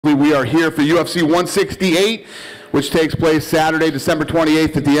We are here for UFC 168, which takes place Saturday, December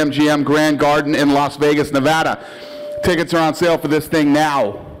 28th at the MGM Grand Garden in Las Vegas, Nevada. Tickets are on sale for this thing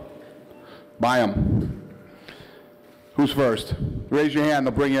now. Buy them. Who's first? Raise your hand.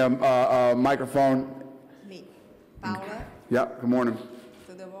 They'll bring you a microphone. Me. Paula. Yeah, good morning.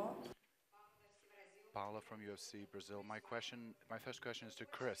 Tudo bom? Paula from UFC Brazil. My first question is to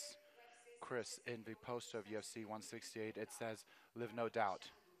Chris. Chris, in the poster of UFC 168, it says, "Live no doubt."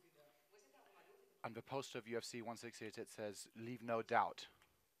 On the poster of UFC 168, it says, "Leave no doubt."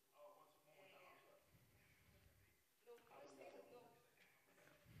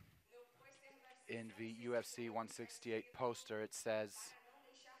 In the UFC 168 poster, it says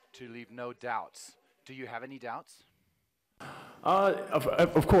to leave no doubts. Do you have any doubts?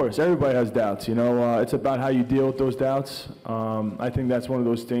 Of course, everybody has doubts. You know, it's about how you deal with those doubts. I think that's one of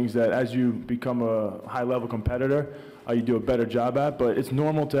those things that as you become a high-level competitor, you do a better job at. But it's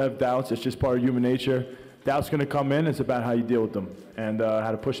normal to have doubts. It's just part of human nature. Doubts going to come in. It's about how you deal with them and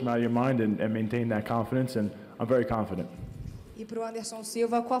how to push them out of your mind and maintain that confidence. And I'm very confident. E para o Anderson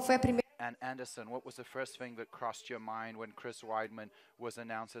Silva, qual foi a primeira? And Anderson, what was the first thing that crossed your mind when Chris Weidman was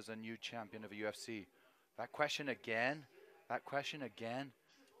announced as a new champion of the UFC? That question again? That question again?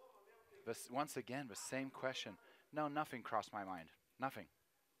 Once again, the same question. No, nothing crossed my mind. Nothing.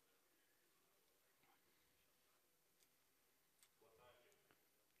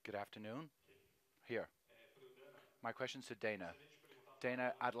 Good afternoon. Here. My question's to Dana.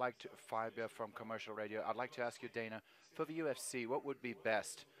 Dana, I'd like to, Fabio from Commercial Radio, I'd like to ask you, Dana, for the UFC, what would be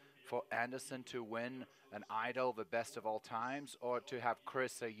best? For Anderson to win an idol, the best of all times, or to have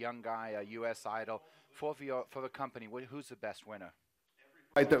Chris, a young guy, a U.S. idol, for the company? Who's the best winner?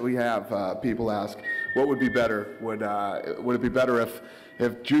 Fight that we have, people ask, what would be better? Would it be better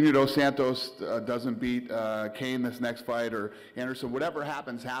if Junior Dos Santos doesn't beat Kane this next fight, or Anderson? Whatever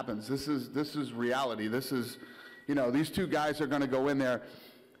happens, happens. This is reality. This is, you know, these two guys are going to go in there.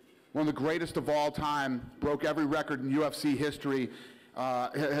 One of the greatest of all time, broke every record in UFC history,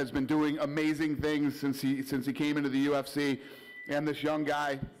 has been doing amazing things since he came into the UFC, and this young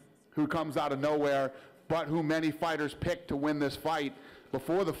guy who comes out of nowhere, but who many fighters picked to win this fight.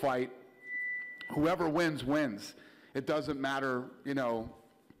 Before the fight, whoever wins, wins. It doesn't matter, you know,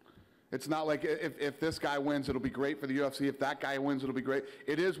 it's not like if this guy wins, it'll be great for the UFC. If that guy wins, it'll be great.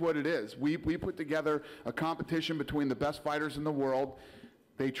 It is what it is. We put together a competition between the best fighters in the world.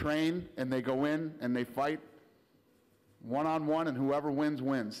 They train, and they go in, and they fight one-on-one, and whoever wins,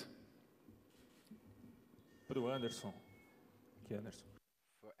 wins. Para o Anderson. Aqui, Anderson.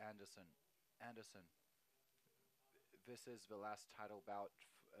 For Anderson. Anderson. This is the last title bout.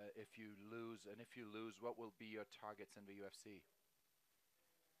 If you lose, what will be your targets in the UFC?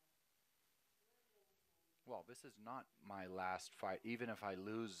 Well, this is not my last fight. Even if I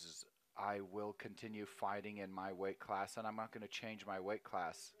lose, I will continue fighting in my weight class, and I'm not going to change my weight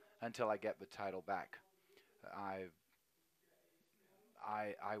class until I get the title back. I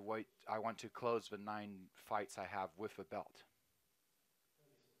want to close the 9 fights I have with the belt.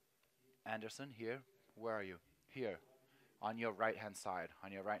 Anderson, here. Where are you? Here. On your right-hand side,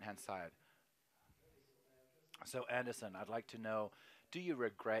 So Anderson, I'd like to know, do you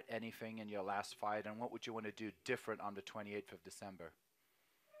regret anything in your last fight, and what would you want to do different on the 28th of December?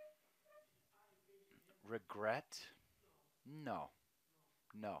 Regret? No.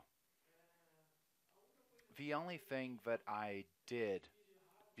 No. The only thing I did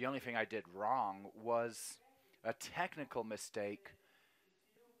wrong was a technical mistake.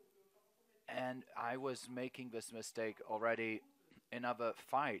 And I was making this mistake already in other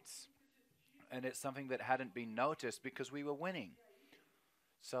fights. And it's something that hadn't been noticed because we were winning.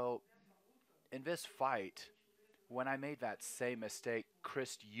 So in this fight, when I made that same mistake,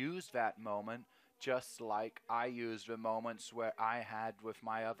 Chris used that moment just like I used the moments where I had with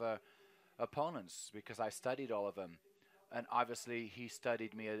my other opponents, because I studied all of them. And obviously he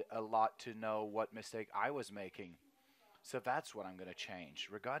studied me a lot to know what mistake I was making. So that's what I'm going to change.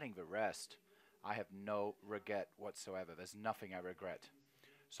 Regarding the rest, I have no regret whatsoever. There's nothing I regret.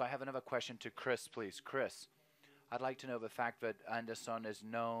 So I have another question to Chris, please. Chris, I'd like to know the fact that Anderson is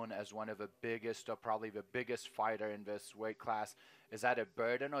known as one of the biggest, or probably the biggest fighter in this weight class. Is that a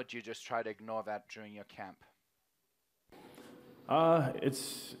burden, or do you just try to ignore that during your camp?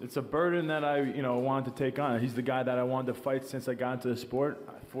 It's a burden that I wanted to take on. He's the guy that I wanted to fight since I got into the sport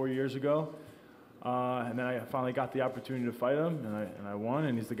 4 years ago. And then I finally got the opportunity to fight him, and I won,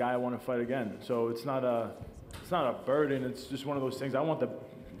 and he's the guy I want to fight again. So it's not a burden. It's just one of those things. I want the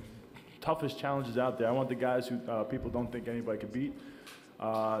toughest challenges out there. I want the guys who people don't think anybody could beat.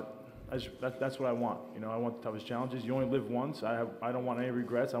 That's what I want. You know, I want the toughest challenges. You only live once. I don't want any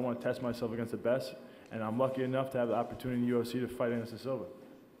regrets. I want to test myself against the best, and I'm lucky enough to have the opportunity in the UFC to fight Anderson Silva.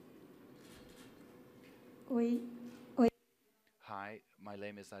 Oi, Hi, my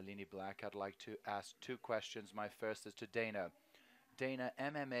name is Aline Black. I'd like to ask two questions. My first is to Dana. Dana,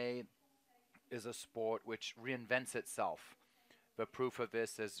 MMA is a sport which reinvents itself. The proof of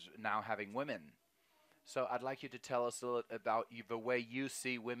this is now having women. So I'd like you to tell us a little about the way you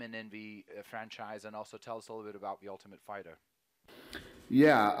see women in the franchise, and also tell us a little bit about The Ultimate Fighter.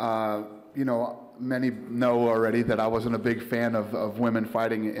 Yeah, you know, many know already that I wasn't a big fan of women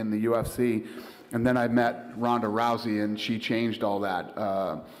fighting in the UFC. And then I met Ronda Rousey, and she changed all that.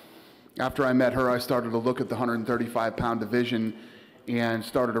 After I met her, I started to look at the 135-pound division and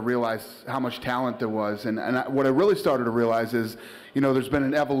started to realize how much talent there was. And what I really started to realize is, you know, there's been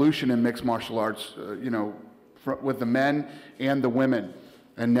an evolution in mixed martial arts, you know, with the men and the women.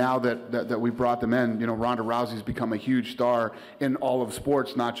 And now that we brought them in, you know, Ronda Rousey's become a huge star in all of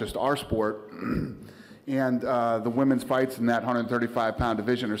sports, not just our sport. And the women's fights in that 135-pound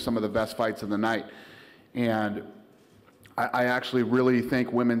division are some of the best fights of the night. And I actually really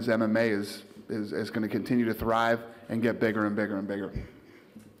think women's MMA is going to continue to thrive and get bigger and bigger and bigger.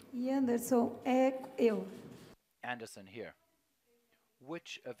 e Anderson, eu. Anderson here.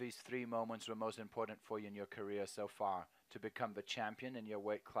 Which of these three moments were most important for you in your career so far? To become the champion in your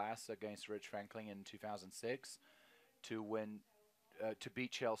weight class against Rich Franklin in 2006, to win, to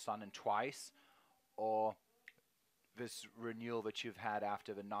beat Chael Sonnen twice, or this renewal that you've had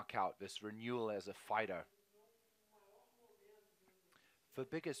after the knockout, this renewal as a fighter? The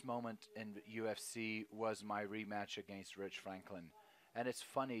biggest moment in the UFC was my rematch against Rich Franklin. And it's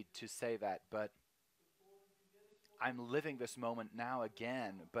funny to say that, but I'm living this moment now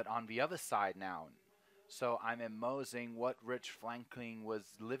again, but on the other side now. So I'm emosing what Rich Franklin was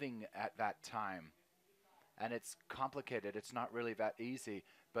living at that time. And it's complicated. It's not really that easy.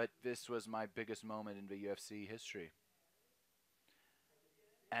 But this was my biggest moment in the UFC history.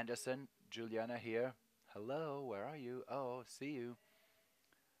 Anderson, Juliana here. Hello, where are you? Oh, see you.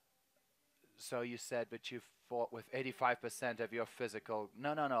 So you said that you fought with 85% of your physical.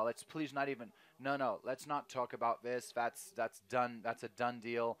 No, let's please not even. No, let's not talk about this. That's done. That's a done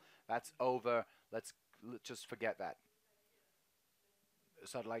deal. That's over. Let's just forget that.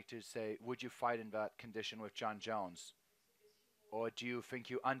 So I'd like to say, would you fight in that condition with John Jones? Or do you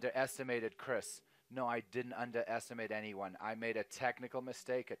think you underestimated Chris? No, I didn't underestimate anyone. I made a technical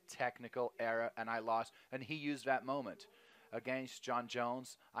mistake, a technical error, and I lost. And he used that moment. Against John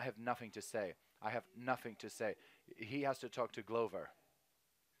Jones, I have nothing to say. I have nothing to say. He has to talk to Glover.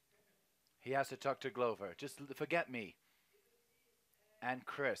 He has to talk to Glover. Just forget me. And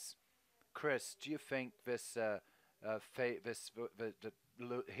Chris. Chris, do you think this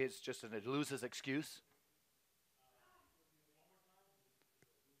he's just a loser's excuse?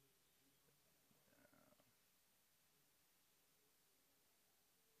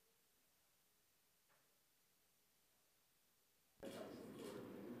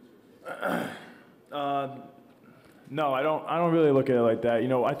 No, I don't really look at it like that. You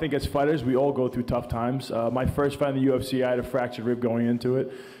know, I think as fighters, we all go through tough times. My first fight in the UFC, I had a fractured rib going into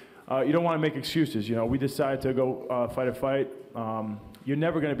it. You don't want to make excuses. You know, we decided to go fight a fight. You're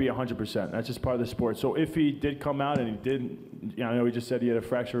never going to be 100%. That's just part of the sport. So if he did come out and he didn't, you know, I know he just said he had a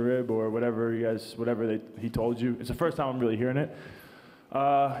fractured rib or whatever he told you. It's the first time I'm really hearing it.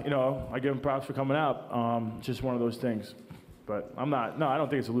 You know, I give him props for coming out. It's just one of those things. But I don't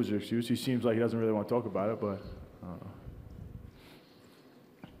think it's a loser excuse. He seems like he doesn't really want to talk about it, but.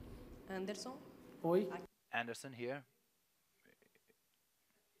 Anderson. Oi. Anderson here.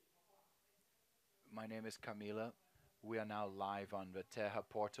 My name is Camila. We are now live on the Terra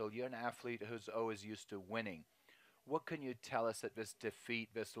portal. You're an athlete who's always used to winning. What can you tell us that this defeat,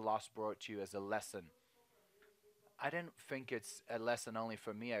 this loss brought you as a lesson? I don't think it's a lesson only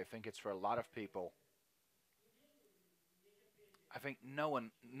for me. I think it's for a lot of people. I think no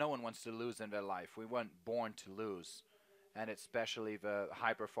one wants to lose in their life. We weren't born to lose. And especially the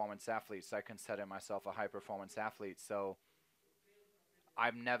high-performance athletes. I consider myself a high-performance athlete, so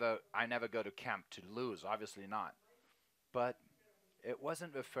I never go to camp to lose, obviously not. But it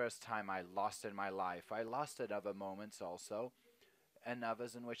wasn't the first time I lost in my life. I lost at other moments also, and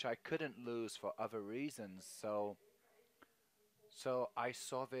others in which I couldn't lose for other reasons. So I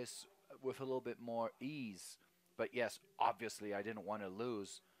saw this with a little bit more ease. But yes, obviously I didn't want to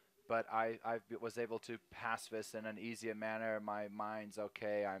lose. But I was able to pass this in an easier manner. My mind's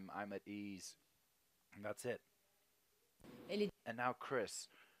okay. I'm at ease. And that's it. And now Chris,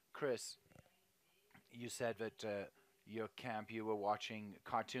 you said that your camp, you were watching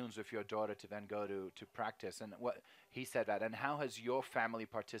cartoons with your daughter to then go to practice. And what he said that. And how has your family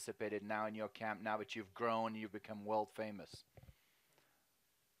participated now in your camp, now that you've grown, you've become world famous?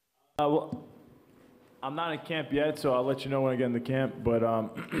 Well, I'm not in camp yet, so I'll let you know when I get in the camp. But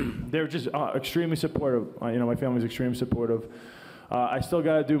they're just extremely supportive. My family's extremely supportive. I still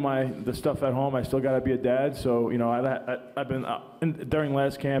got to do the stuff at home. I still got to be a dad. So, I've been during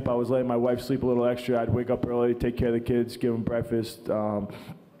last camp, I was letting my wife sleep a little extra. I'd wake up early, take care of the kids, give them breakfast,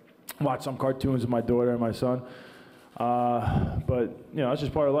 watch some cartoons with my daughter and my son. But it's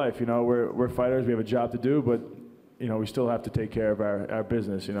just part of life. We're fighters. We have a job to do, but we still have to take care of our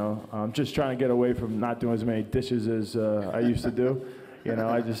business. I'm just trying to get away from not doing as many dishes as I used to do.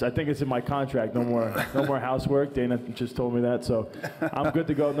 I think it's in my contract. No more housework. Dana just told me that, so I'm good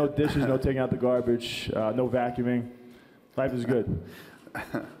to go. No dishes, no taking out the garbage, no vacuuming. Life is good.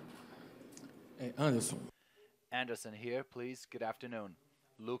 Hey, Anderson. Anderson here, please. Good afternoon.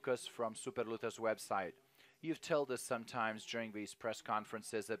 Lucas from Super Luta's website. You've told us sometimes during these press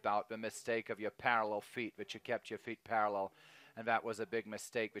conferences about the mistake of your parallel feet, that you kept your feet parallel, and that was a big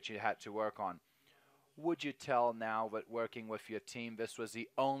mistake that you had to work on. Would you tell now that working with your team, this was the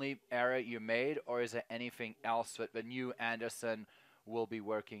only error you made, or is there anything else that the new Anderson will be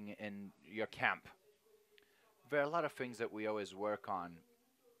working in your camp? There are a lot of things that we always work on.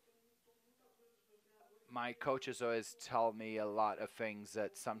 My coaches always tell me a lot of things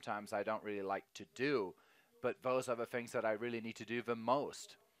that sometimes I don't really like to do, but those are the things that I really need to do the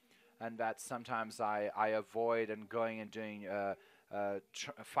most. And that sometimes I avoid and going and doing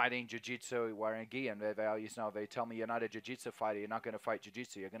fighting jiu-jitsu, wearing gi, and they always they tell me, you're not a jiu-jitsu fighter, you're not going to fight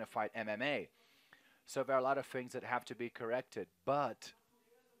jiu-jitsu, you're going to fight MMA. So there are a lot of things that have to be corrected, but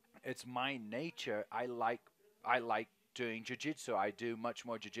it's my nature. I like doing jiu-jitsu. I do much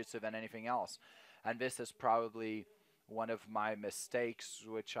more jiu-jitsu than anything else, and this is probably one of my mistakes,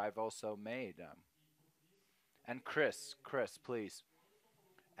 which I've also made. And Chris, please.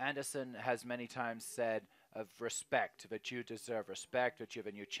 Anderson has many times said of respect, that you deserve respect, that you're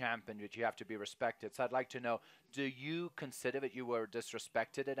the new champion, that you have to be respected. So I'd like to know, do you consider that you were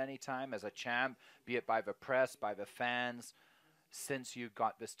disrespected at any time as a champ, be it by the press, by the fans, since you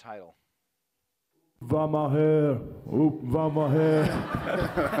got this title? Vamos here. Oop, vamos here.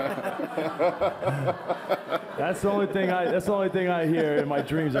 That's the only thing I hear in my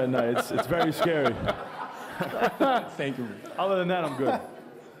dreams at night. It's very scary. Thank you. Other than that, I'm good.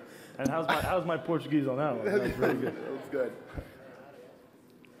 And how's my Portuguese on that one? That's really good. That was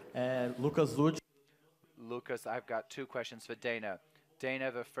good. Lucas Lud. Lucas, I've got two questions for Dana.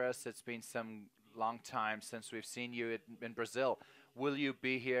 Dana, the first, it's been some long time since we've seen you in Brazil. Will you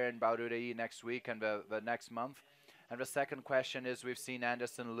be here in Barueri next week and the next month? And the second question is, we've seen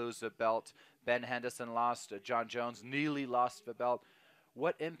Anderson lose the belt. Ben Henderson lost. John Jones nearly lost the belt.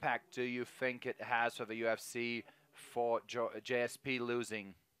 What impact do you think it has for the UFC for JSP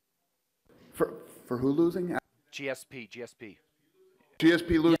losing? For who losing? GSP.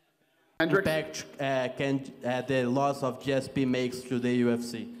 GSP losing. Hendricks? Impact can the loss of GSP makes to the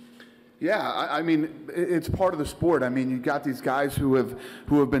UFC? Yeah, I mean, it's part of the sport. I mean, you've got these guys who have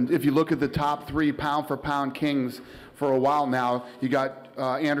been, if you look at the top 3 pound-for-pound kings for a while now, you got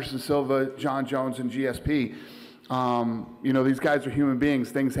Anderson Silva, John Jones, and GSP. These guys are human beings.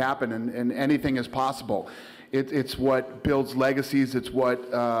 Things happen, and anything is possible. It's what builds legacies. It's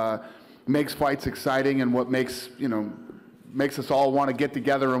what makes fights exciting, and what makes us all want to get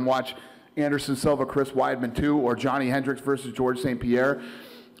together and watch Anderson Silva, Chris Weidman 2, or Johnny Hendricks versus George St. Pierre.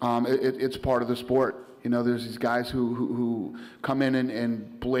 It's part of the sport. There's these guys who come in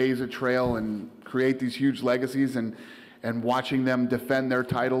and blaze a trail and create these huge legacies, and watching them defend their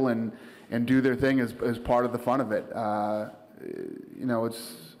title and do their thing is part of the fun of it.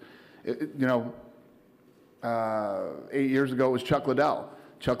 8 years ago it was Chuck Liddell.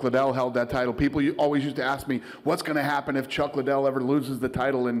 Chuck Liddell held that title. People always used to ask me, what's going to happen if Chuck Liddell ever loses the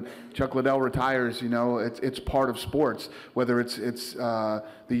title and Chuck Liddell retires? It's part of sports, whether it's the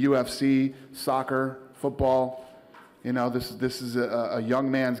UFC, soccer, football. This is a young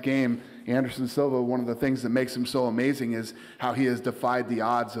man's game. Anderson Silva, one of the things that makes him so amazing is how he has defied the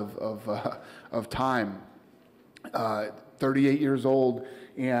odds of time. 38 years old,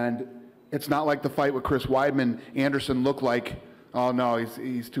 and it's not like the fight with Chris Weidman. Anderson looked like, oh no,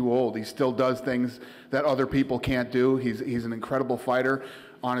 he's too old. He still does things that other people can't do. He's an incredible fighter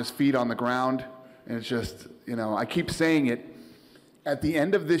on his feet, on the ground. And it's just, I keep saying it. At the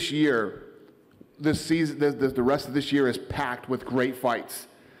end of this year, this season, the rest of this year is packed with great fights.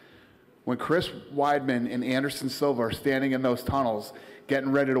 When Chris Weidman and Anderson Silva are standing in those tunnels,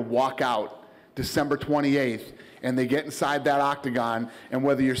 getting ready to walk out, December 28th, and they get inside that octagon, and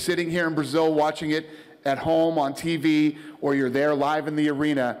whether you're sitting here in Brazil watching it at home on TV or you're there live in the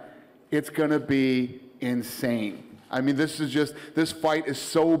arena, it's going to be insane. I mean, this fight is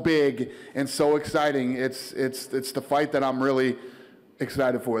so big and so exciting. It's the fight that I'm really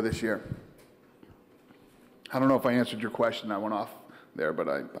excited for this year. I don't know if I answered your question. I went off there, but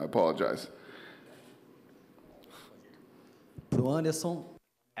I apologize. Pro Anderson.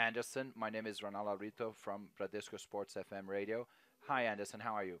 Anderson, my name is Ronaldo Rito from Bradesco Sports FM Radio. Hi, Anderson.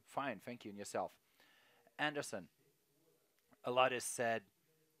 How are you? Fine, thank you. And yourself? Anderson, a lot is said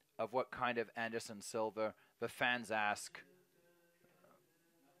of what kind of Anderson Silva. The fans ask,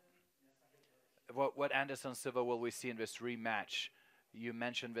 what Anderson Silva will we see in this rematch? You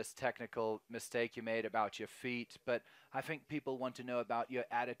mentioned this technical mistake you made about your feet, but I think people want to know about your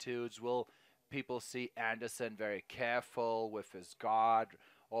attitudes. Will people see Anderson very careful with his guard,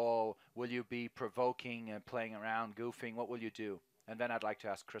 or will you be provoking and playing around, goofing? What will you do? And then I'd like to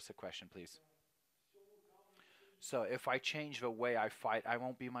ask Chris a question, please. So if I change the way I fight, I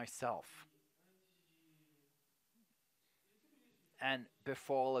won't be myself. And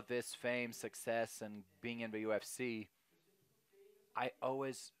before all of this fame, success, and being in the UFC, I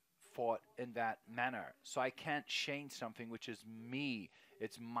always fought in that manner. So I can't change something which is me.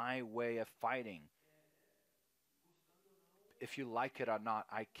 It's my way of fighting. If you like it or not,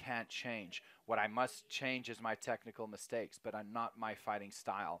 I can't change. What I must change is my technical mistakes, but I'm not my fighting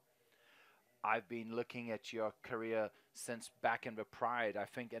style. I've been looking at your career since back in the Pride. I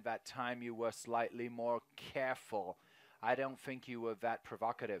think at that time you were slightly more careful. I don't think you were that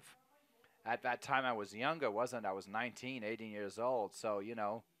provocative. At that time I was younger, wasn't I? I was 19, 18 years old. So, you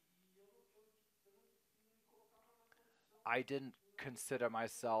know, I didn't consider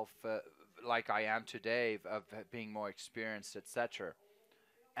myself like I am today, of being more experienced, etc.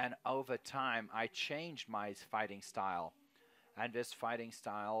 And over time, I changed my fighting style. And this fighting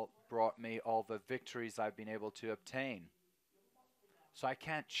style brought me all the victories I've been able to obtain. So I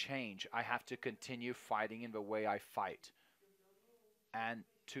can't change. I have to continue fighting in the way I fight. And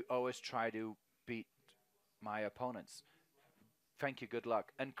to always try to beat my opponents. Thank you, good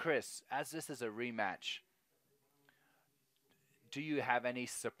luck. And Chris, as this is a rematch, do you have any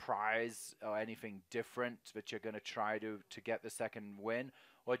surprise or anything different that you're going to try to get the second win?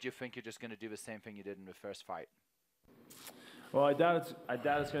 Or do you think you're just going to do the same thing you did in the first fight? Well, I doubt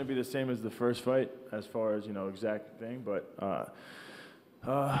it's going to be the same as the first fight as far as, you know, exact thing. But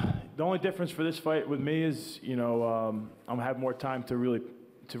the only difference for this fight with me is, you know, I'm going to have more time to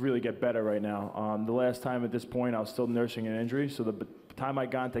really get better right now. The last time at this point, I was still nursing an injury. So the time I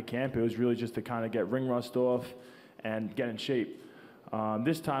got into camp, it was really just to kind of get ring rust off and get in shape.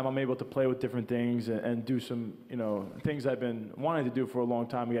 This time I'm able to play with different things and do some, you know, things I've been wanting to do for a long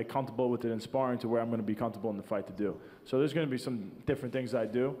time and get comfortable with it in sparring to where I'm going to be comfortable in the fight to do. So there's going to be some different things I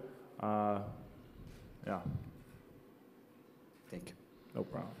do. Yeah. Thank you. No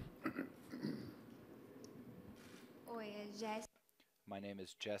problem. My name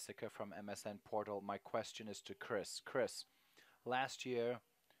is Jessica from MSN Portal. My question is to Chris. Chris, last year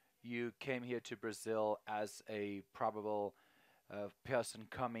you came here to Brazil as a probable person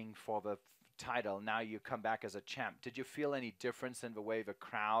coming for the title. Now you come back as a champ. Did you feel any difference in the way the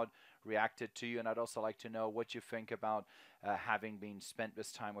crowd reacted to you? And I'd also like to know what you think about having been spent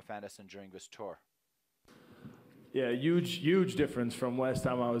this time with Anderson during this tour. Yeah, huge difference from last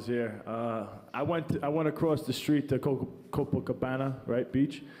time I was here. I went across the street to Copacabana, right,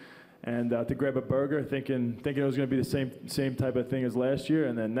 beach, and to grab a burger, thinking it was going to be the same type of thing as last year.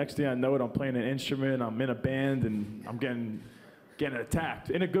 And then next thing I know it, I'm playing an instrument, I'm in a band, and I'm getting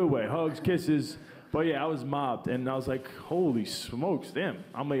attacked in a good way, hugs, kisses. But yeah, I was mobbed, and I was like, holy smokes, damn.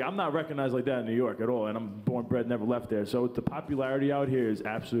 I'm not recognized like that in New York at all, and I'm born, bred, never left there. So the popularity out here is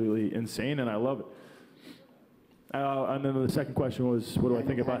absolutely insane, and I love it. And then the second question was, what do I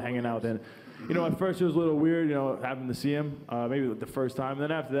think about hanging out? And, you know, at first it was a little weird, you know, having to see him, maybe the first time. And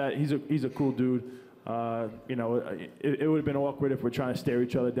then after that, he's a cool dude. You know, it would have been awkward if we're trying to stare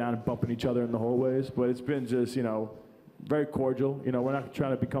each other down and bumping each other in the hallways. But it's been just, you know, very cordial. You know, we're not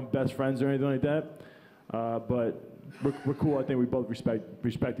trying to become best friends or anything like that. But we're cool. I think we both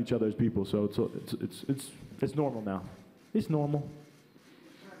respect each other as people. So it's normal now. It's normal.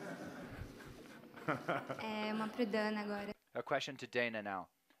 A question to Dana now.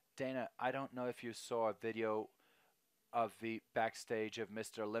 Dana, I don't know if you saw a video of the backstage of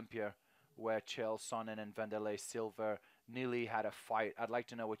Mr. Olympia where Chael Sonnen and Wanderlei Silva nearly had a fight. I'd like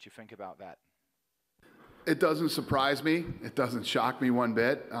to know what you think about that. It doesn't surprise me. It doesn't shock me one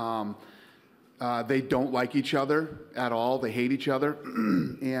bit. They don't like each other at all. They hate each other.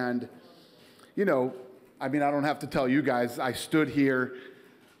 And you know, I mean, I don't have to tell you guys, I stood here,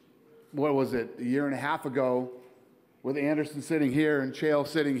 what was it, a year and a half ago, with Anderson sitting here and Chael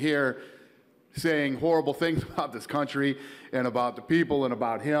sitting here, saying horrible things about this country and about the people and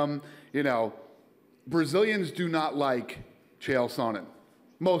about him. You know, Brazilians do not like Chael Sonnen.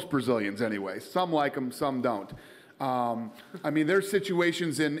 Most Brazilians, anyway. Some like him, some don't. I mean, there's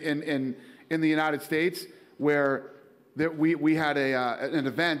situations in the United States where we had an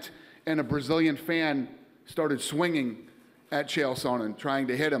event and a Brazilian fan started swinging at Chael Sonnen, trying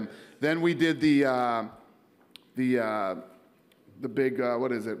to hit him. Then we did the big,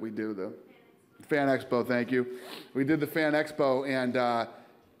 what is it? We do the Fan Expo, thank you. We did the Fan Expo, and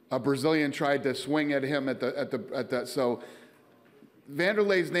a Brazilian tried to swing at him so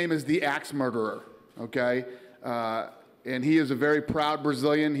Vanderlei's name is the Axe Murderer, okay? And he is a very proud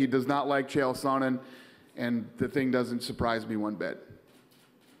Brazilian. He does not like Chael Sonnen, and the thing doesn't surprise me one bit.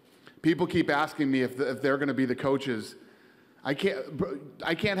 People keep asking me if they're going to be the coaches. I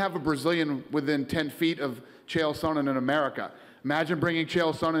can't have a Brazilian within 10 feet of Chael Sonnen in America. Imagine bringing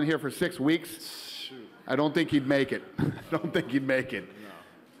Chael Sonnen here for 6 weeks. Shoot. I don't think he'd make it. I don't think he'd make it.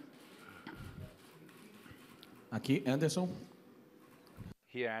 No. Aqui, Anderson.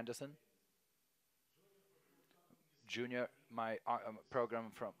 Here, Anderson. Junior, my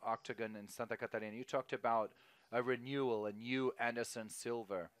program from Octagon in Santa Catarina. You talked about a renewal, a new Anderson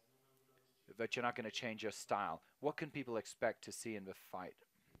Silva, but you're not going to change your style. What can people expect to see in the fight?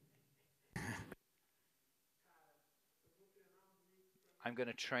 I'm going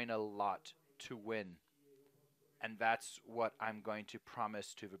to train a lot to win. And that's what I'm going to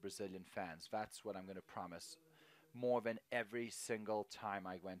promise to the Brazilian fans. That's what I'm going to promise. More than every single time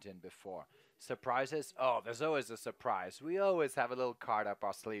I went in before. Surprises? Oh, there's always a surprise. We always have a little card up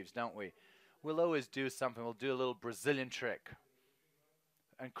our sleeves, don't we? We'll always do something. We'll do a little Brazilian trick.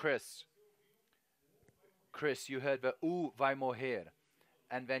 And Chris, you heard the vai morrer.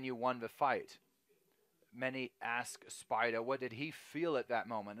 And then you won the fight. Many ask Spider, what did he feel at that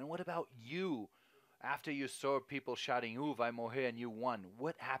moment? And what about you? After you saw people shouting, vai morrer, and you won,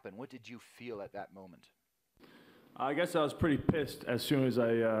 what happened? What did you feel at that moment? I guess I was pretty pissed as soon as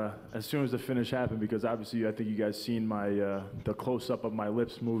the finish happened, because obviously I think you guys seen my the close-up of my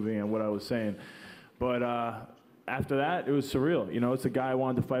lips moving and what I was saying. But after that, it was surreal. You know, it's a guy I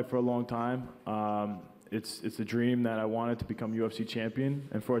wanted to fight for a long time. It's a dream that I wanted to become UFC champion,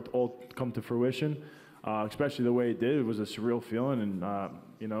 and for it to all come to fruition, especially the way it did, it was a surreal feeling, and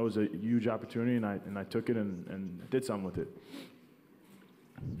you know, it was a huge opportunity, and I took it and did something with it.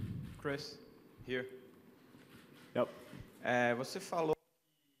 Chris, here. Yep. Você falou.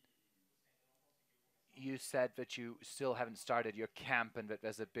 You said that you still haven't started your camp and that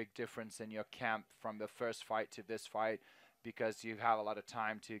there's a big difference in your camp from the first fight to this fight because you have a lot of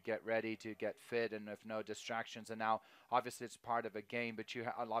time to get ready, to get fit, and with no distractions. And now, obviously, it's part of a game, but you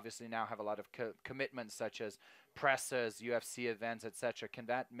obviously now have a lot of commitments such as presses, UFC events, etc. Can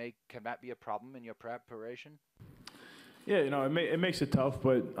that be a problem in your preparation? Yeah, you know, it makes it tough,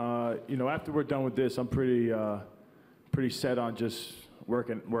 but you know, after we're done with this, I'm pretty set on just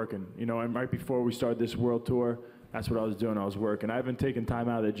working. You know, and right before we started this world tour, that's what I was doing. I was working. I haven't taken time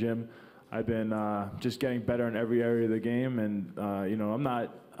out of the gym. I've been just getting better in every area of the game, and you know,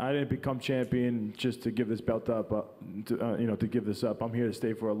 I didn't become champion just to give this belt up. You know, to give this up. I'm here to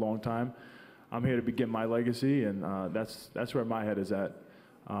stay for a long time. I'm here to begin my legacy, and that's where my head is at.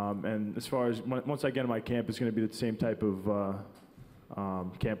 And as far as once I get in my camp, it's going to be the same type of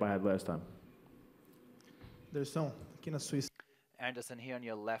camp I had last time. Anderson, aqui na Suíça. Anderson, here on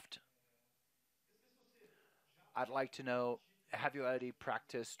your left. I'd like to know, have you already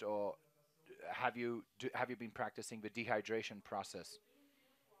practiced, or have you been practicing the dehydration process?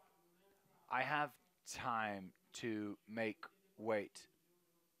 I have time to make weight.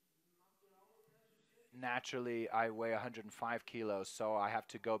 Naturally, I weigh 105 kilos, so I have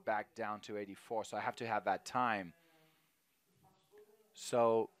to go back down to 84. So I have to have that time.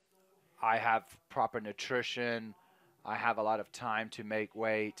 So I have proper nutrition. I have a lot of time to make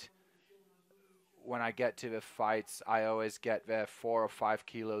weight. When I get to the fights, I always get there 4 or 5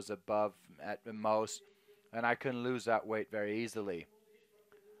 kilos above at the most, and I can lose that weight very easily.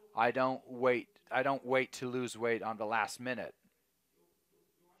 I don't wait to lose weight on the last minute.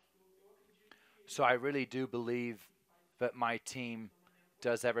 So I really do believe that my team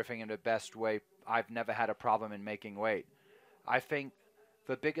does everything in the best way. I've never had a problem in making weight. I think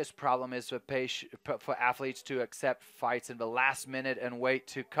the biggest problem is for athletes to accept fights in the last minute and wait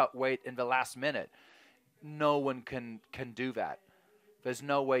to cut weight in the last minute. No one can do that. There's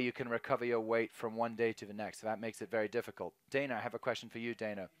no way you can recover your weight from one day to the next. That makes it very difficult. Dana, I have a question for you,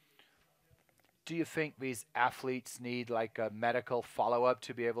 Dana. Do you think these athletes need like a medical follow-up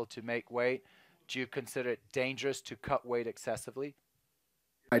to be able to make weight? Do you consider it dangerous to cut weight excessively?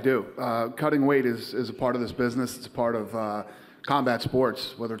 I do. Cutting weight is a part of this business. It's a part of combat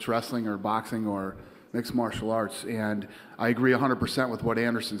sports, whether it's wrestling or boxing or mixed martial arts. And I agree 100% with what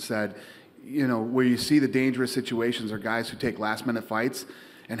Anderson said. You know, where you see the dangerous situations are guys who take last-minute fights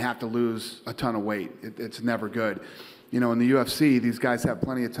and have to lose a ton of weight. It's never good. You know, in the UFC, these guys have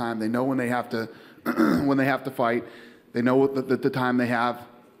plenty of time. They know when they have to when they have to fight. They know what the time they have.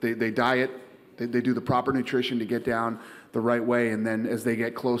 They diet. They do the proper nutrition to get down the right way, and then as they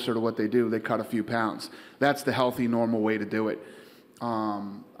get closer to what they do, they cut a few pounds. That's the healthy, normal way to do it.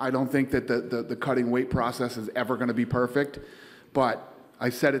 I don't think that the cutting weight process is ever going to be perfect, but I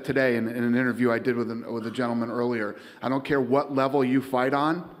said it today in an interview I did with a gentleman earlier. I don't care what level you fight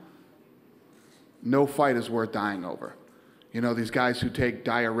on, no fight is worth dying over. You know, these guys who take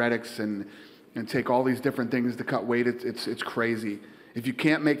diuretics and take all these different things to cut weight, it's crazy. If you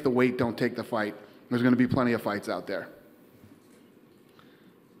can't make the weight, don't take the fight. There's going to be plenty of fights out there.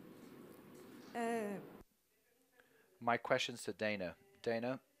 My question's to Dana.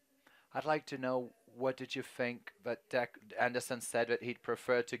 Dana, I'd like to know, what did you think that Anderson said that he'd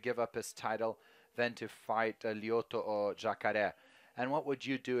prefer to give up his title than to fight Lyoto or Jacare? And what would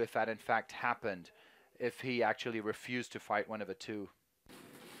you do if that in fact happened, if he actually refused to fight one of the two?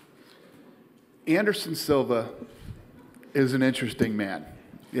 Anderson Silva is an interesting man,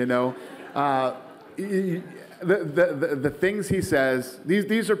 you know. The things he says,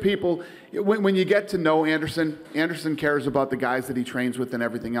 these are people, when you get to know Anderson cares about the guys that he trains with and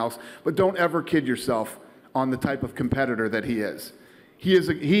everything else, but don't ever kid yourself on the type of competitor that he is. He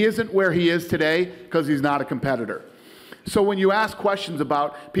isn't where he is today because he's not a competitor. So when you ask questions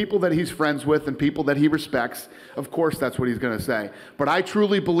about people that he's friends with and people that he respects, of course that's what he's going to say. But I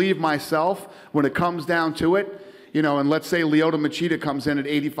truly believe myself, when it comes down to it, you know, and let's say Lyoto Machida comes in at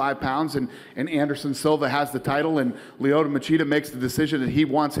 85 pounds and Anderson Silva has the title and Lyoto Machida makes the decision that he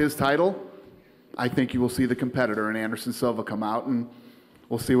wants his title, I think you will see the competitor in Anderson Silva come out and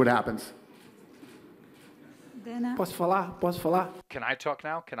we'll see what happens. Posso falar? Posso falar? Can I talk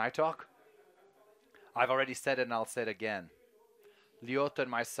now? Can I talk? I've already said it and I'll say it again. Lyoto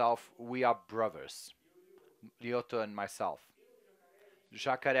and myself, we are brothers. Lyoto and myself.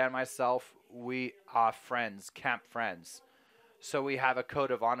 Jacare and myself, we are friends, camp friends. So we have a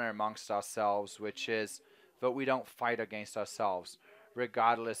code of honor amongst ourselves, which is that we don't fight against ourselves,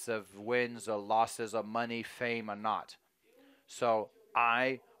 regardless of wins or losses or money, fame or not. So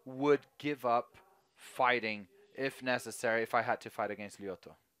I would give up fighting if necessary, if I had to fight against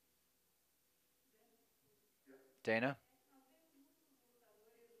Lyoto. Dana?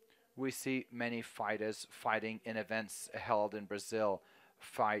 We see many fighters fighting in events held in Brazil.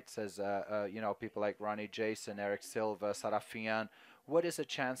 Fights as, you know, people like Ronnie Jason, Eric Silva, Sarafian. What is the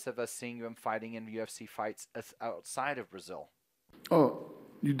chance of us seeing them fighting in UFC fights outside of Brazil? Oh,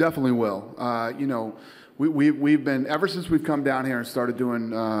 you definitely will. You know, we've been, ever since we've come down here and started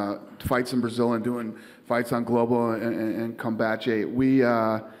doing fights in Brazil and doing fights on Global and Combate,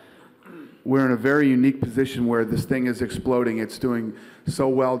 we're in a very unique position where this thing is exploding. It's doing so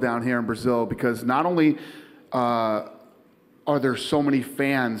well down here in Brazil because not only are there so many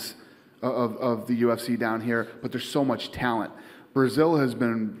fans of the UFC down here, but there's so much talent. Brazil has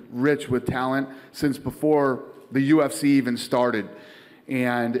been rich with talent since before the UFC even started.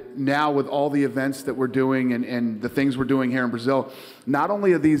 And now with all the events that we're doing and the things we're doing here in Brazil, not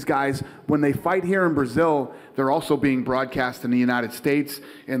only are these guys, when they fight here in Brazil, they're also being broadcast in the United States,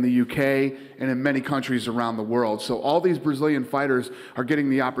 in the UK, and in many countries around the world. So all these Brazilian fighters are getting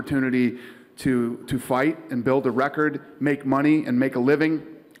the opportunity to fight and build a record, make money and make a living,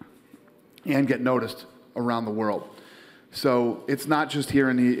 and get noticed around the world. So it's not just here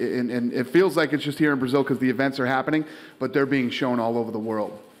and it feels like it's just here in Brazil because the events are happening, but they're being shown all over the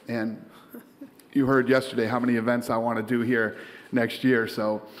world. And you heard yesterday how many events I want to do here next year.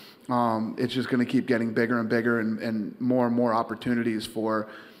 So it's just going to keep getting bigger and bigger and more opportunities for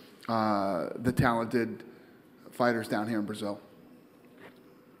the talented fighters down here in Brazil.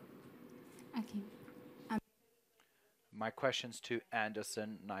 Okay. My question's to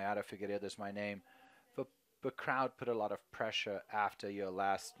Anderson. Nayara Figueiredo is my name. The crowd put a lot of pressure after your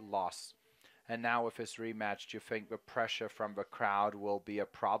last loss. And now with this rematch, do you think the pressure from the crowd will be a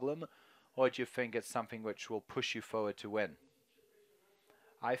problem? Or do you think it's something which will push you forward to win?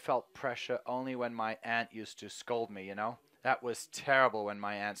 I felt pressure only when my aunt used to scold me, you know? That was terrible when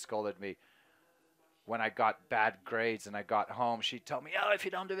my aunt scolded me. When I got bad grades and I got home, she'd tell me, oh, if you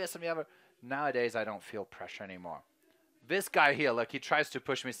don't do this and the other. Nowadays, I don't feel pressure anymore. This guy here, look, he tries to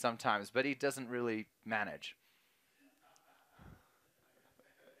push me sometimes, but he doesn't really manage.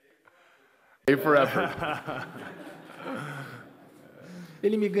 A for effort.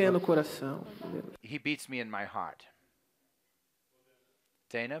 Ele me ganha no coração. He beats me in my heart.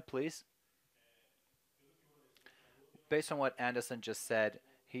 Dana, please. Based on what Anderson just said,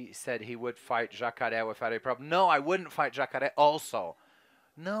 he said he would fight Jacare without a problem. No, I wouldn't fight Jacare also.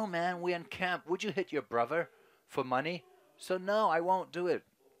 No, man, we're in camp. Would you hit your brother for money? So no, I won't do it.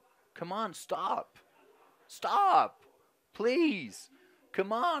 Come on, stop. Stop. Please.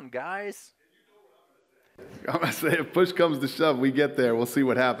 Come on, guys. I'm going to say, if push comes to shove, we get there. We'll see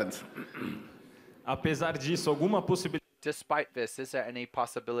what happens. Apesar disso, alguma possibilidade. Despite this, is there any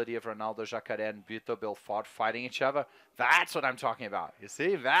possibility of Ronaldo Jacare and Vitor Belfort fighting each other? That's what I'm talking about. You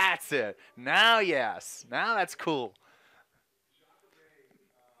see? That's it. Now, yes. Now that's cool.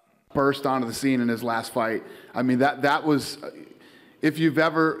 Burst onto the scene in his last fight. I mean, that was, if you've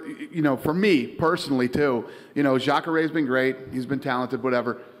ever, you know, for me personally too, you know, Jacare's been great. He's been talented,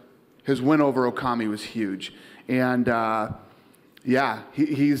 whatever. His win over Okami was huge. And, yeah,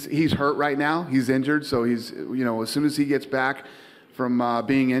 he's hurt right now. He's injured, so he's, you know, as soon as he gets back from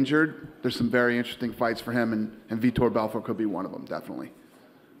being injured, there's some very interesting fights for him, and Vitor Belfort could be one of them, definitely.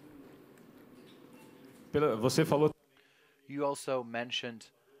 Você falou. You also mentioned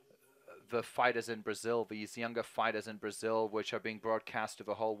the fighters in Brazil, these younger fighters in Brazil, which are being broadcast to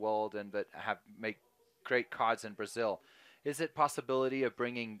the whole world and that make great cards in Brazil. Is it possibility of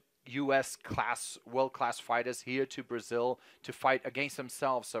bringing U.S. world-class fighters here to Brazil to fight against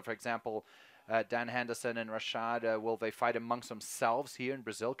themselves? So, for example, Dan Henderson and Rashad, will they fight amongst themselves here in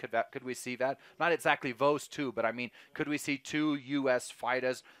Brazil? Could we see that? Not exactly those two, but I mean, could we see two U.S.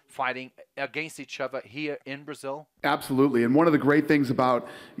 fighters fighting against each other here in Brazil? Absolutely. And one of the great things about,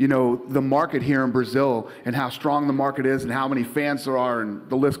 you know, the market here in Brazil and how strong the market is and how many fans there are, and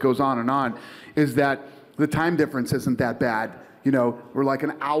the list goes on, is that the time difference isn't that bad. You know, we're like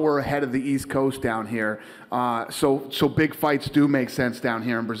an hour ahead of the East Coast down here. So big fights do make sense down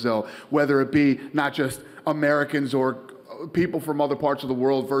here in Brazil, whether it be not just Americans or people from other parts of the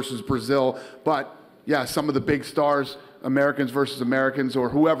world versus Brazil, but, yeah, some of the big stars, Americans versus Americans, or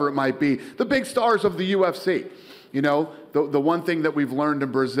whoever it might be, the big stars of the UFC. You know, the one thing that we've learned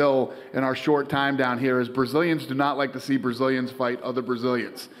in Brazil in our short time down here is Brazilians do not like to see Brazilians fight other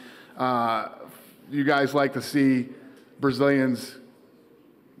Brazilians. You guys like to see Brazilians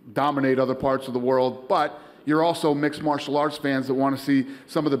dominate other parts of the world, but you're also mixed martial arts fans that want to see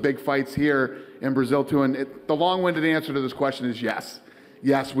some of the big fights here in Brazil too. And the long-winded answer to this question is yes.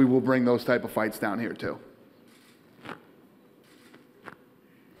 Yes, we will bring those type of fights down here too.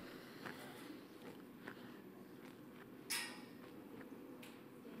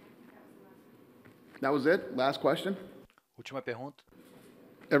 That was it? Last question? Última pergunta.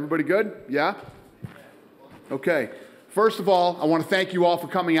 Everybody good? Yeah? Okay. First of all, I want to thank you all for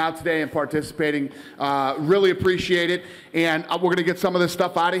coming out today and participating. Really appreciate it. And we're going to get some of this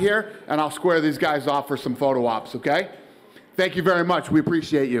stuff out of here, and I'll square these guys off for some photo ops, okay? Thank you very much. We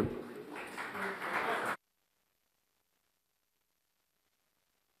appreciate you.